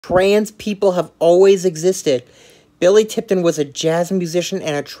Trans people have always existed. Billy Tipton was a jazz musician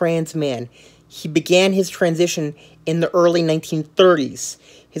and a trans man. He began his transition in the early 1930s.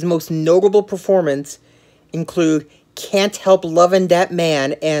 His most notable performances include Can't Help Lovin' That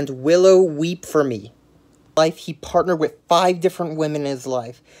Man and Willow Weep For Me. Life, he partnered with 5 different women in his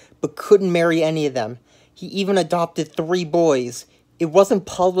life, but couldn't marry any of them. He even adopted 3 boys. It wasn't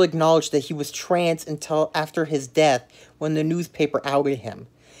publicly acknowledged that he was trans until after his death, when the newspaper outed him.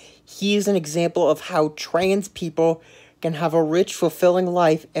 He is an example of how trans people can have a rich, fulfilling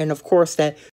life, and of course that